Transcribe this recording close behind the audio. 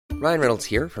Ryan Reynolds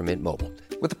here from Mint Mobile.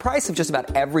 With the price of just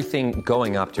about everything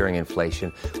going up during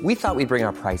inflation, we thought we'd bring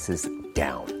our prices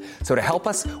down. So to help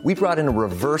us, we brought in a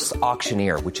reverse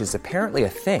auctioneer, which is apparently a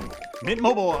thing. Mint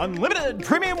Mobile Unlimited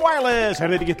Premium Wireless. How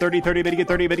to get 30, 30, bit to get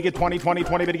 30, bit to get 20, 20,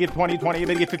 20, bit to get 20, 20,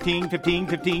 bit to get 15, 15,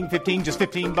 15, 15, just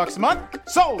 $15 a month?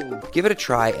 Sold! Give it a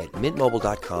try at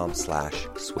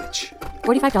mintmobile.com/switch.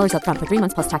 $45 up front for 3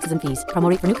 months plus taxes and fees. Promo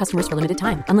rate for new customers for limited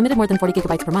time. Unlimited more than 40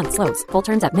 gigabytes per month. Slows full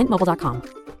terms at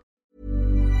mintmobile.com.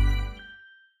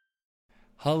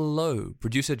 Hello,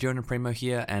 producer Jonah Primo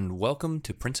here, and welcome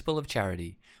to Principle of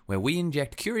Charity, where we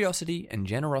inject curiosity and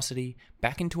generosity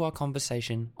back into our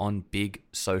conversation on big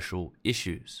social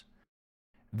issues.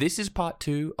 This is part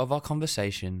 2 of our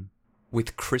conversation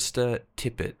with Krista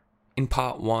Tippett. In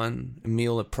part 1,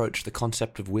 Emil approached the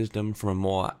concept of wisdom from a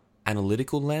more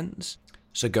analytical lens,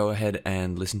 so go ahead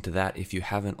and listen to that if you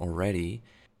haven't already.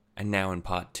 And now in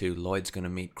part 2, Lloyd's going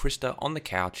to meet Krista on the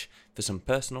couch for some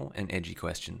personal and edgy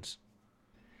questions.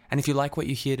 And if you like what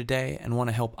you hear today and want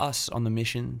to help us on the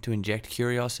mission to inject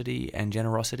curiosity and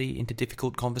generosity into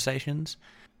difficult conversations,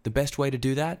 the best way to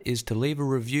do that is to leave a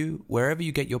review wherever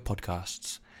you get your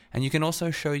podcasts. And you can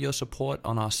also show your support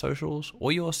on our socials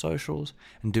or your socials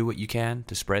and do what you can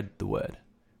to spread the word.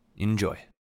 Enjoy.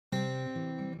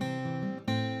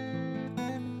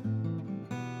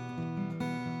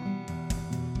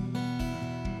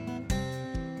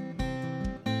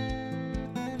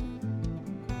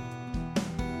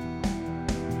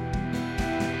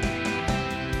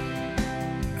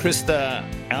 Krista,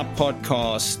 our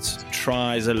podcast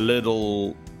tries a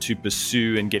little to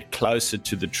pursue and get closer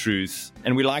to the truth,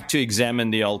 and we like to examine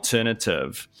the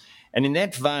alternative. And in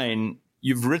that vein,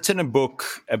 you've written a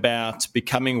book about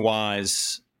becoming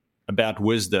wise, about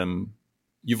wisdom.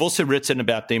 You've also written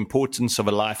about the importance of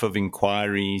a life of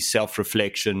inquiry,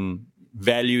 self-reflection,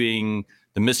 valuing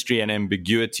the mystery and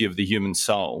ambiguity of the human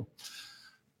soul.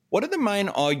 What are the main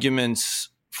arguments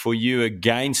for you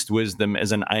against wisdom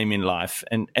as an aim in life?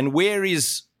 And where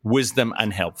is wisdom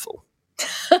unhelpful?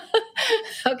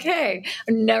 Okay.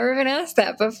 I've never been asked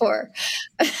that before.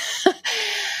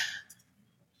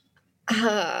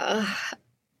 Well,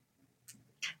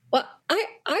 I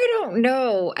don't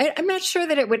know. I'm not sure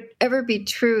that it would ever be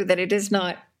true that it is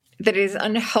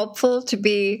unhelpful to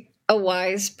be a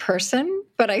wise person,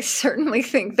 but I certainly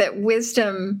think that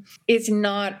wisdom is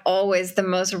not always the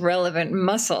most relevant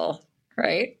muscle.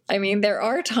 Right? I mean, there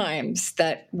are times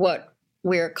that what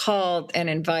we're called and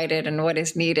invited and what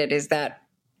is needed is that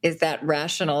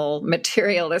rational,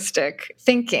 materialistic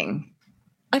thinking.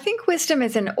 I think wisdom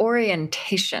is an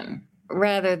orientation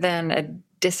rather than a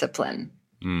discipline.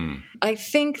 I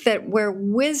think that where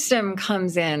wisdom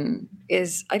comes in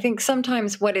is, I think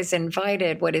sometimes what is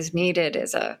invited, what is needed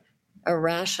is a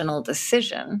rational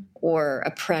decision or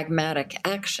a pragmatic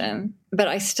action. But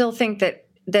I still think that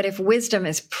if wisdom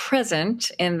is present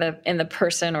in the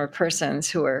person or persons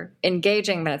who are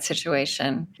engaging that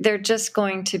situation, they're just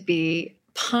going to be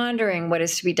pondering what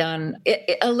is to be done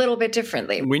a little bit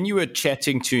differently. When you were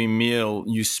chatting to Emil,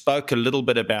 you spoke a little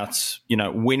bit about,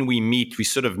 when we meet, we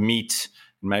sort of meet.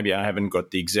 Maybe I haven't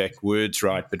got the exact words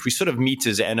right, but we sort of meet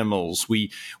as animals.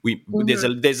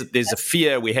 There's a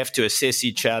fear. We have to assess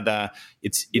each other.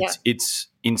 It's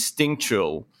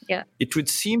instinctual. Yeah. It would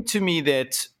seem to me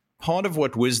that part of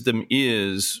what wisdom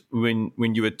is, when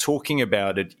you were talking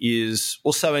about it, is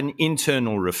also an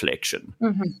internal reflection.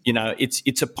 Mm-hmm.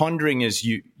 It's a pondering, as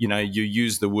you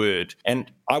use the word.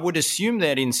 And I would assume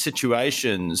that in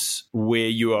situations where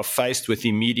you are faced with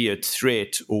immediate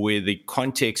threat or where the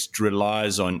context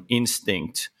relies on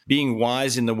instinct, being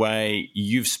wise in the way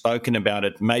you've spoken about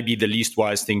it may be the least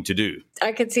wise thing to do.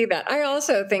 I could see that. I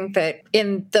also think that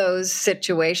in those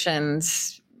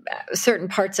situations, certain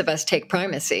parts of us take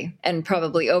primacy and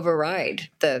probably override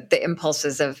the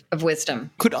impulses of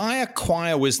wisdom. Could I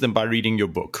acquire wisdom by reading your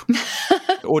book?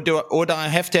 or do I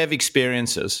have to have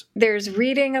experiences? There's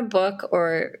reading a book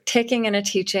or taking in a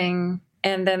teaching,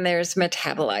 and then there's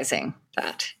metabolizing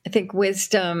that. I think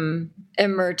wisdom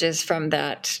emerges from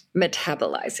that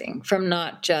metabolizing, from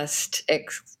not just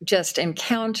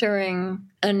encountering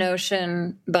a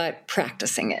notion, but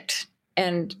practicing it.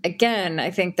 And again,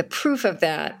 I think the proof of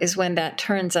that is when that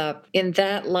turns up in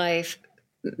that life,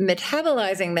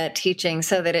 metabolizing that teaching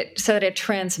so that it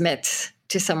transmits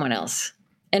to someone else.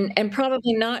 And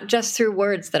probably not just through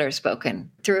words that are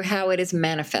spoken, through how it is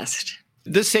manifest.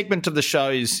 This segment of the show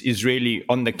is really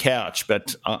on the couch,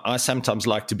 but I sometimes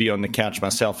like to be on the couch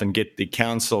myself and get the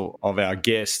counsel of our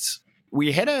guests.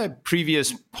 we had a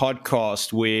previous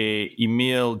podcast where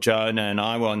Emil, Jonah, and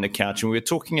I were on the couch, and we were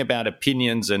talking about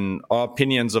opinions and are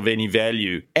opinions of any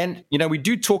value. And, we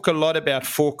do talk a lot about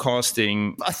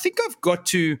forecasting. I think I've got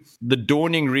to the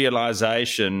dawning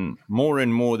realization more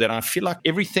and more that I feel like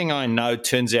everything I know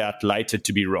turns out later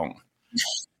to be wrong.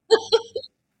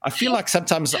 I feel like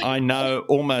sometimes I know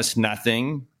almost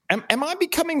nothing. Am I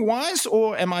becoming wise,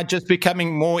 or am I just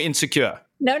becoming more insecure?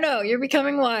 No, you're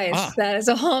becoming wise. That is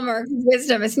a hallmark of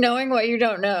wisdom. It's knowing what you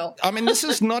don't know. I mean, this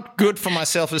is not good for my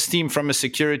self-esteem from a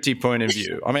security point of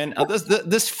view. I mean,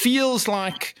 this feels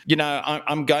like,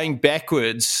 I'm going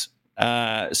backwards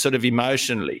sort of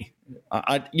emotionally.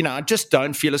 I just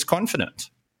don't feel as confident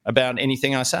about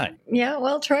anything I say. Yeah,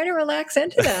 well, try to relax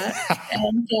into that.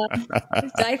 And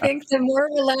I think the more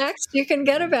relaxed you can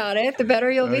get about it, the better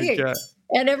you'll be.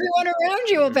 And everyone around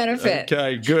you will benefit.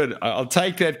 Okay, good. I'll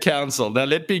take that counsel. Now,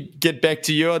 let me get back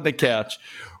to you on the couch.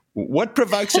 What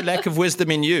provokes a lack of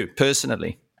wisdom in you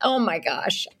personally? Oh, my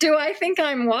gosh. Do I think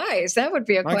I'm wise? That would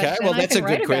be a question. Okay, well, that's a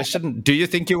good question. Do you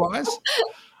think you're wise?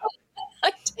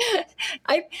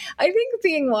 I think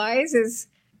being wise is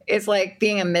like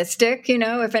being a mystic.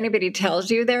 If anybody tells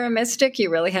you they're a mystic, you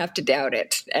really have to doubt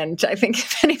it. And I think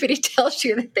if anybody tells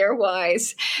you that they're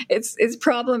wise, it's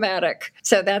problematic.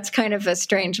 So that's kind of a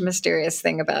strange, mysterious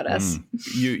thing about us.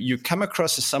 You come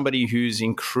across as somebody who's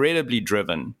incredibly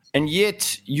driven, and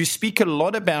yet you speak a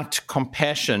lot about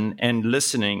compassion and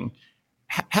listening.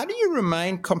 How do you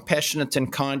remain compassionate and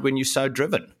kind when you're so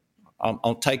driven?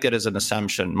 I'll take that as an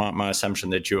assumption, my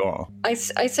assumption that you are. I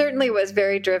certainly was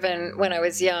very driven when I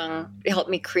was young. It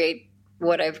helped me create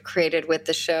what I've created with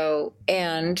the show.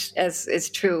 And as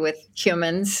is true with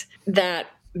humans, that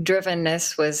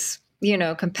drivenness was,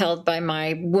 compelled by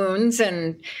my wounds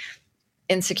and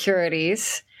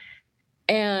insecurities.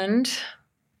 And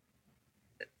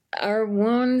our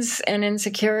wounds and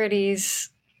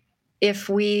insecurities, if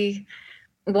we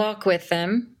walk with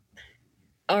them,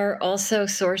 are also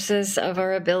sources of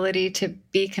our ability to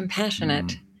be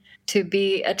compassionate, to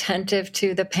be attentive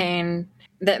to the pain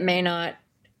that may not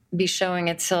be showing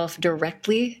itself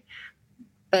directly,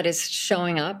 but is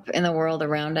showing up in the world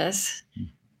around us.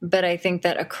 But I think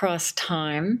that across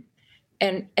time,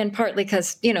 and partly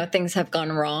because, things have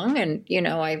gone wrong, and,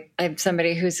 I'm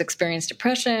somebody who's experienced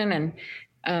depression,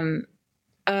 and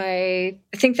I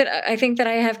think that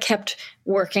I have kept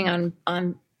working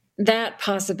on that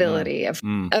possibility of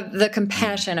the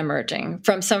compassion emerging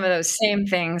from some of those same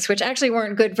things, which actually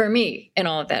weren't good for me in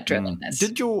all of that drivenness.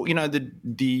 Did your,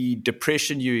 the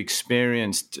depression you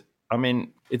experienced, I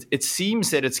mean, it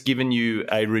seems that it's given you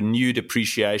a renewed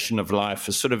appreciation of life,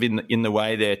 sort of in the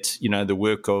way that, the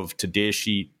work of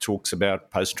Tedeschi talks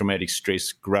about post-traumatic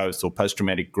stress growth or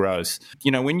post-traumatic growth.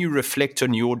 When you reflect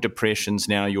on your depressions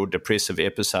now, your depressive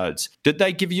episodes, did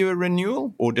they give you a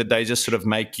renewal, or did they just sort of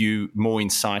make you more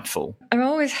insightful? I'm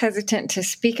always hesitant to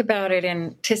speak about it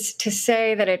and to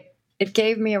say that it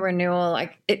gave me a renewal.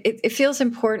 It feels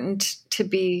important to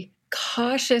be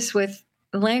cautious with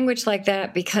language like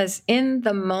that, because in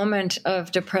the moment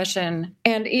of depression,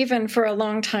 and even for a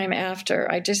long time after,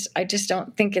 I just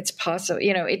don't think it's possible.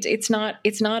 It's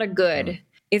not a good.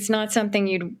 It's not something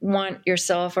you'd want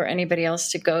yourself or anybody else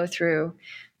to go through.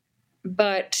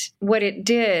 But what it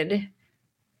did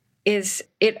is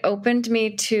it opened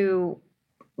me to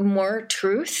more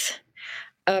truth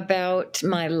about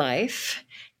my life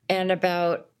and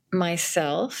about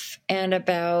myself and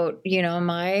about,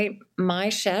 my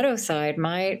shadow side,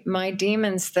 my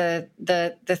demons, the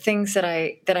things that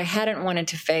I hadn't wanted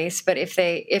to face. But if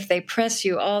they press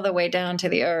you all the way down to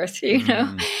the earth,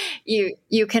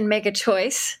 you can make a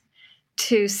choice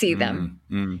to see them.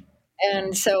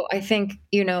 And so I think,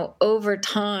 over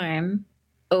time,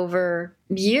 over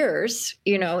years,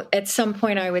 at some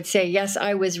point I would say, yes,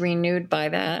 I was renewed by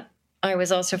that. I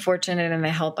was also fortunate in the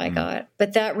help I got.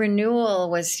 But that renewal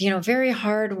was, very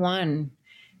hard won.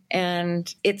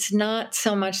 And it's not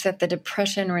so much that the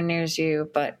depression renews you,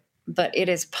 but it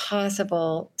is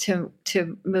possible to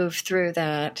move through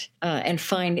that and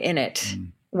find in it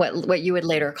what you would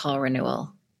later call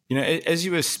renewal. As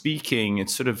you were speaking, it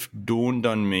sort of dawned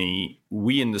on me,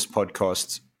 we in this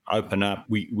podcast open up,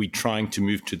 we're trying to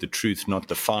move to the truth, not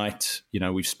the fight.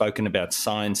 We've spoken about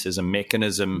science as a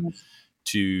mechanism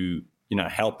to,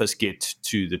 help us get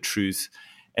to the truth.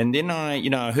 And then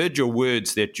I heard your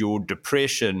words that your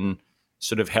depression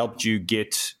sort of helped you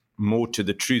get more to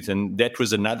the truth. And that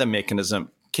was another mechanism.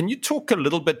 Can you talk a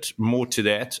little bit more to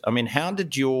that? I mean, how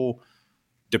did your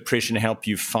depression help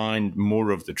you find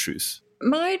more of the truth?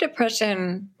 My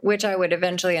depression, which I would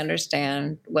eventually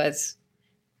understand, was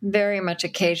very much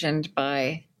occasioned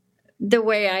by the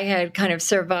way I had kind of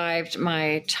survived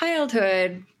my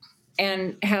childhood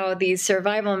and how these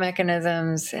survival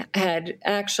mechanisms had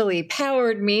actually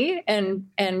powered me and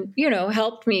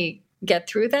helped me get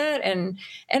through that and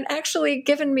actually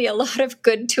given me a lot of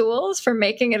good tools for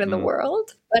making it in the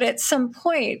world. But at some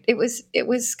point it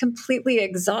was completely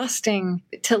exhausting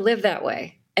to live that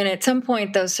way. And at some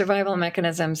point those survival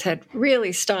mechanisms had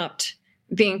really stopped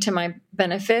being to my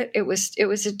benefit. It was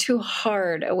too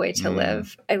hard a way to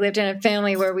live. I lived in a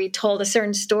family where we told a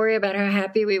certain story about how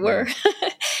happy we were.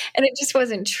 And it just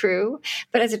wasn't true.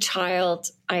 But as a child,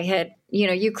 I had,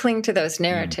 you cling to those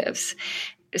narratives.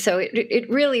 So it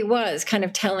really was kind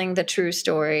of telling the true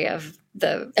story of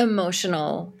the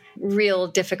emotional, real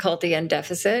difficulty and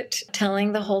deficit,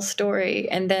 telling the whole story,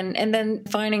 and then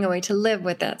finding a way to live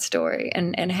with that story.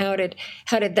 And how did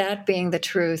that being the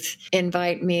truth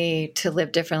invite me to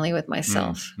live differently with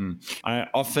myself? I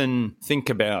often think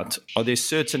about, are there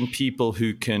certain people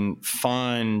who can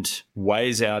find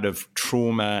ways out of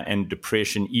trauma and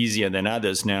depression easier than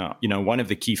others? Now, one of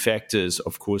the key factors,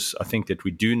 of course, I think that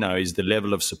we do know is the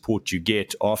level of support you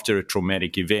get after a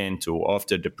traumatic event or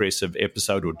after a depressive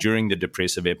episode or during the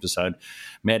depressive episode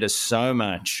matters so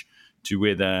much to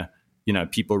whether,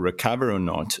 people recover or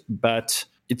not. But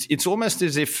it's almost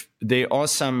as if there are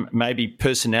some maybe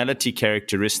personality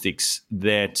characteristics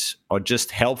that are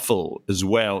just helpful as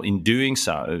well in doing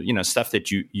so, stuff that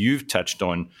you've touched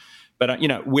on. But,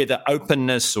 whether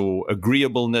openness or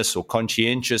agreeableness or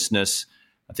conscientiousness,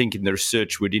 I think in the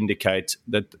research would indicate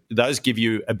that those give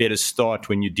you a better start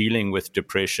when you're dealing with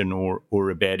depression or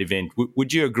a bad event.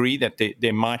 Would you agree that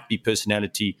there might be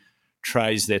personality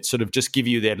traits that sort of just give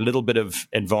you that little bit of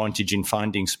advantage in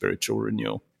finding spiritual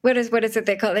renewal? What is it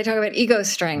they call it? They talk about ego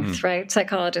strength, right?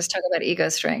 Psychologists talk about ego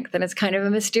strength, and it's kind of a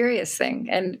mysterious thing.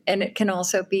 And it can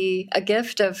also be a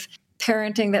gift of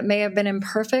parenting that may have been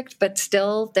imperfect, but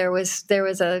still there was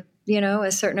a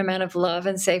a certain amount of love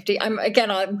and safety. I'm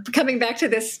coming back to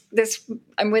this.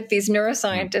 I'm with these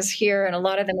neuroscientists here, and a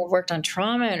lot of them have worked on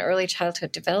trauma and early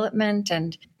childhood development.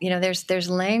 And there's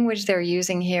language they're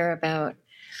using here about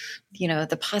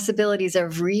the possibilities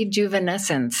of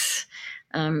rejuvenescence,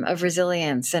 of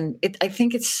resilience. And I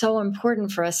think it's so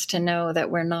important for us to know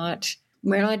that we're not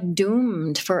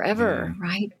doomed forever,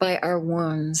 right, by our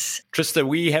wounds. Krista,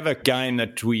 we have a game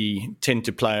that we tend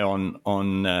to play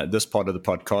on this part of the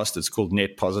podcast. It's called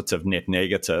Net Positive, Net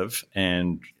Negative.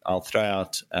 And I'll throw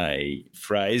out a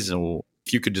phrase, or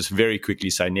if you could just very quickly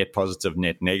say net positive,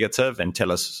 net negative, and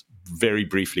tell us very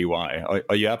briefly why.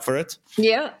 Are you up for it?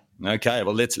 Yeah. Okay,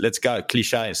 well, let's go.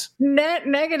 Cliches. Net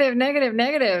negative, negative,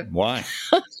 negative. Why?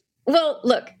 Well,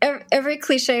 look, every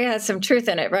cliche has some truth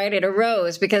in it, right? It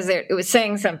arose because it was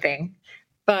saying something.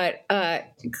 But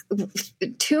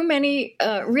too many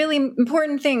really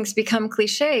important things become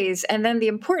cliches, and then the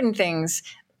important things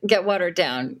get watered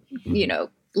down.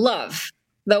 Love,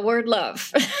 the word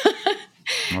love.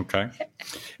 Okay.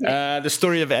 The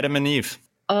story of Adam and Eve.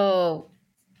 Oh,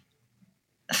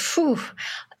 phew.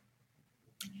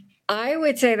 I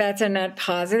would say that's a net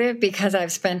positive because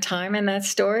I've spent time in that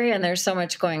story and there's so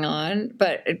much going on,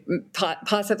 but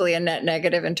possibly a net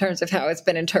negative in terms of how it's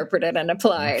been interpreted and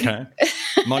applied. Okay.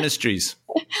 Monasteries.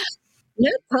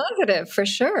 Net positive, for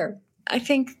sure. I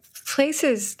think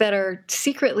places that are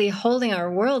secretly holding our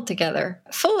world together,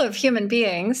 full of human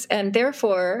beings, and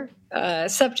therefore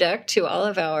subject to all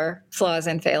of our flaws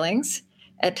and failings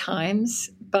at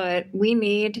times. But we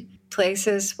need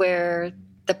places where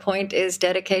the point is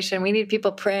dedication. We need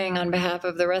people praying on behalf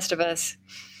of the rest of us,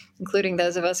 including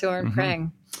those of us who aren't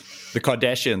praying. The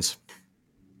Kardashians.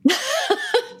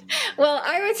 Well,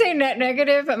 I would say net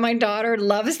negative, but my daughter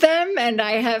loves them, and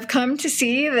I have come to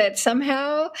see that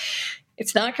somehow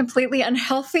it's not completely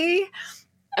unhealthy.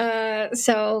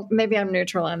 So maybe I'm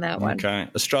neutral on that one. Okay.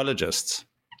 Astrologists.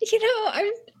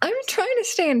 I'm trying to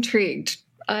stay intrigued.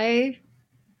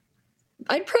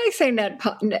 I'd probably say net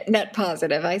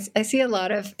positive. I see a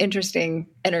lot of interesting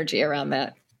energy around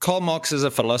that. Karl Marx is a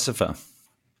philosopher.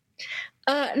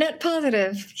 Net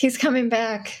positive. He's coming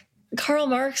back. Karl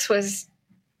Marx was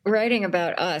writing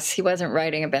about us. He wasn't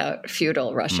writing about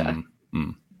feudal Russia.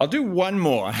 I'll do one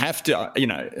more. I have to,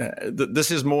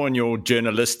 this is more in your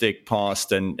journalistic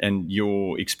past and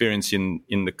your experience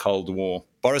in the Cold War.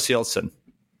 Boris Yeltsin.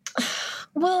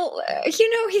 Well,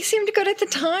 he seemed good at the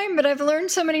time, but I've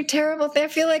learned so many terrible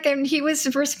things. I feel like he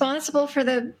was responsible for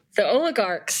the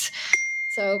oligarchs.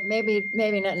 So maybe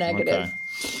not negative.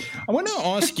 Okay. I want to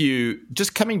ask you,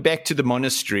 just coming back to the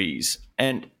monasteries,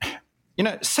 and,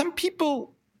 some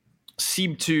people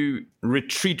seem to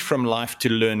retreat from life to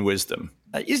learn wisdom.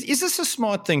 Is this a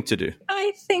smart thing to do?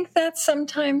 I think that's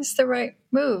sometimes the right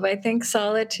move. I think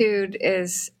solitude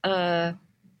is a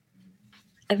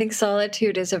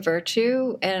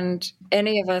virtue, and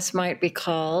any of us might be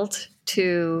called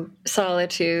to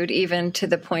solitude, even to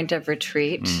the point of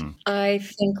retreat. I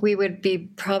think we would be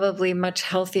probably much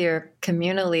healthier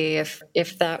communally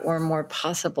if that were more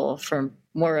possible for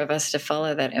more of us to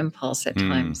follow that impulse at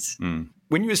times.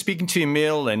 When you were speaking to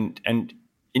Emil and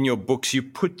in your books, you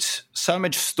put so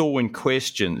much store in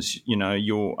questions.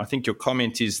 I think your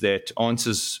comment is that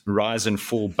answers rise and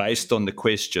fall based on the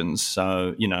questions.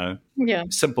 So,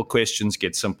 simple questions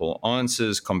get simple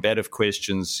answers, combative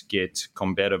questions get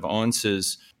combative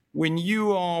answers. When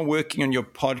you are working on your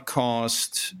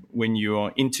podcast, when you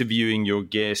are interviewing your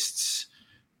guests,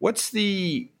 what's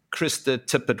the Krista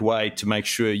Tippett way to make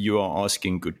sure you are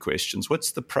asking good questions?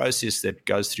 What's the process that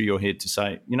goes through your head to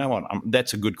say, you know what,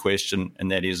 that's a good question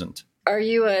and that isn't? Are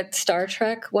you a Star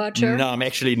Trek watcher? No, I'm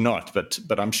actually not,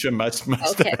 but I'm sure most of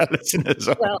our listeners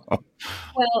are.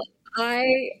 Well,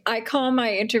 I call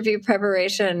my interview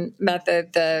preparation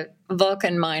method the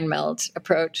Vulcan mind meld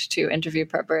approach to interview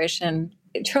preparation.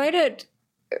 Try to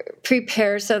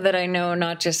prepare so that I know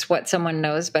not just what someone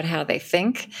knows, but how they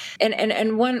think.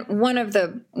 And one of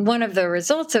the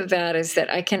results of that is that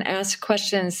I can ask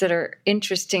questions that are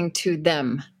interesting to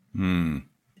them.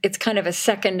 It's kind of a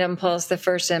second impulse. The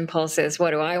first impulse is,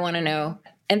 what do I want to know?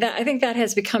 And I think that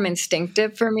has become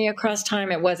instinctive for me across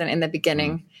time. It wasn't in the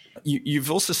beginning.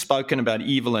 You've also spoken about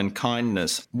evil and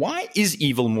kindness. Why is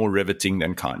evil more riveting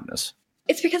than kindness?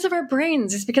 It's because of our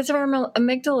brains. It's because of our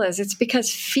amygdalas. It's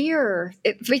because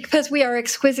because we are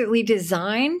exquisitely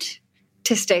designed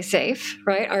to stay safe,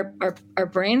 right? Our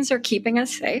brains are keeping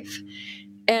us safe.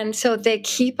 And so they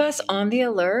keep us on the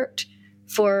alert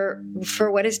for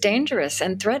what is dangerous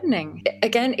and threatening.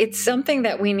 Again, it's something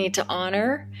that we need to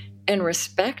honor and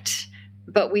respect,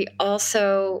 but we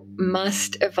also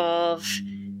must evolve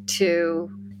to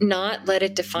not let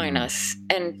it define us.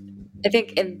 And I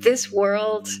think in this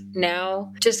world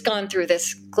now, just gone through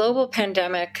this global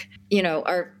pandemic,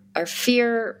 our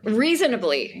fear,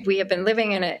 reasonably, we have been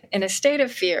living in a state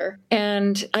of fear.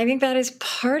 And I think that is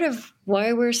part of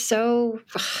why we're so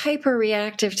hyper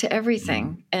reactive to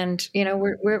everything. And,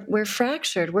 we're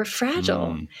fractured, we're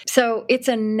fragile. So it's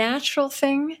a natural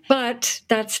thing, but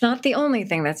that's not the only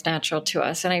thing that's natural to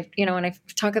us. And when I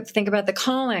think about the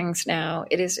callings now,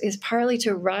 it is partly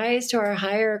to rise to our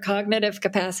higher cognitive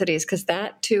capacities, because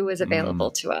that too is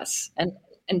available to us.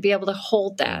 And be able to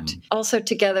hold that also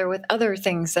together with other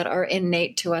things that are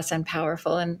innate to us and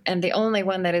powerful. And the only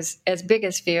one that is as big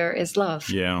as fear is love.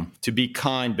 Yeah. To be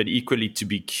kind, but equally to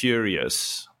be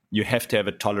curious, you have to have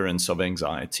a tolerance of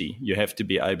anxiety. You have to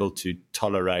be able to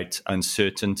tolerate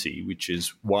uncertainty, which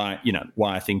is why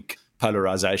I think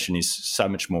polarization is so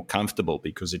much more comfortable,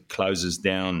 because it closes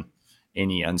down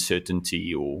any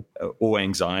uncertainty or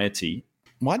anxiety.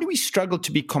 Why do we struggle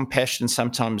to be compassionate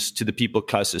sometimes to the people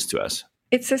closest to us?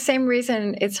 It's the same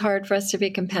reason it's hard for us to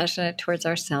be compassionate towards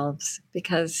ourselves,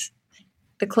 because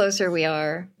the closer we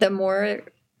are, the more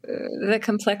the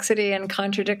complexity and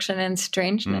contradiction and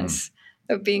strangeness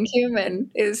of being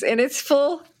human is in its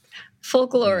full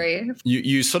glory.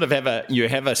 You sort of have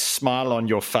a smile on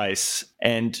your face,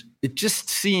 and it just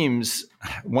seems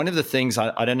one of the things,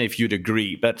 I don't know if you'd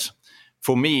agree, but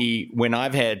for me, when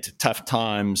I've had tough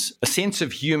times, a sense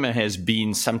of humor has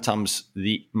been sometimes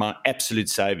my absolute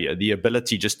savior, the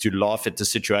ability just to laugh at the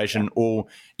situation, or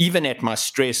even at my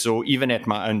stress, or even at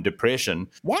my own depression.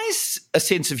 Why is a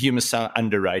sense of humor so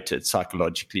underrated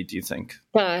psychologically, do you think?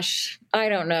 Gosh, I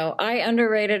don't know. I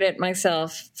underrated it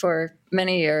myself for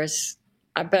many years.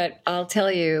 But I'll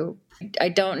tell you, I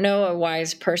don't know a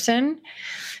wise person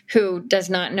who does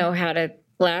not know how to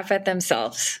laugh at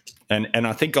themselves. And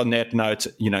I think on that note,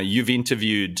 you've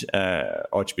interviewed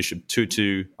Archbishop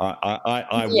Tutu.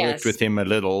 I worked with him a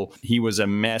little. He was a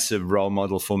massive role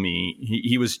model for me.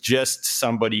 He was just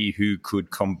somebody who could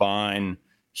combine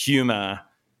humor,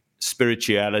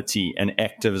 spirituality, and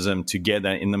activism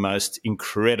together in the most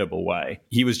incredible way.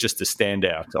 He was just a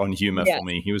standout on humor for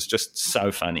me. He was just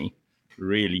so funny.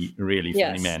 Really, really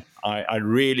funny man. I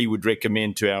really would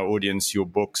recommend to our audience your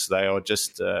books. They are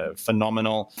just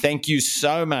phenomenal. Thank you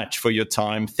so much for your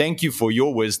time. Thank you for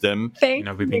your wisdom.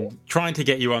 We've been trying to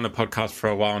get you on the podcast for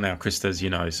a while now, Krista, as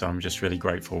you know, so I'm just really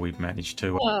grateful we've managed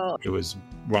to. It was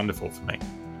wonderful for me.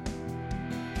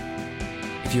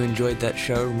 If you enjoyed that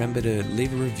show, remember to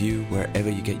leave a review wherever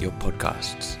you get your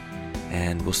podcasts.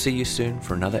 And we'll see you soon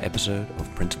for another episode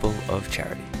of Principle of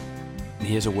Charity. And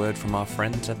here's a word from our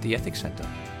friends at the Ethics Centre.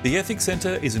 The Ethics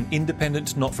Centre is an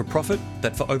independent not-for-profit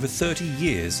that for over 30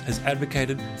 years has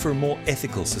advocated for a more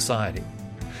ethical society.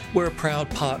 We're a proud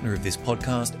partner of this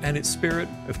podcast and its spirit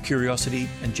of curiosity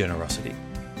and generosity.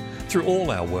 Through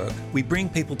all our work, we bring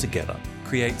people together,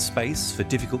 create space for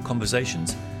difficult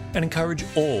conversations, and encourage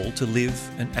all to live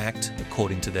and act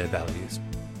according to their values.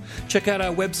 Check out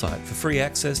our website for free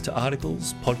access to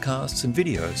articles, podcasts, and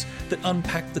videos that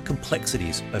unpack the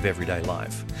complexities of everyday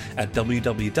life at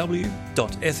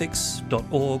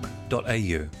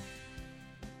www.ethics.org.au.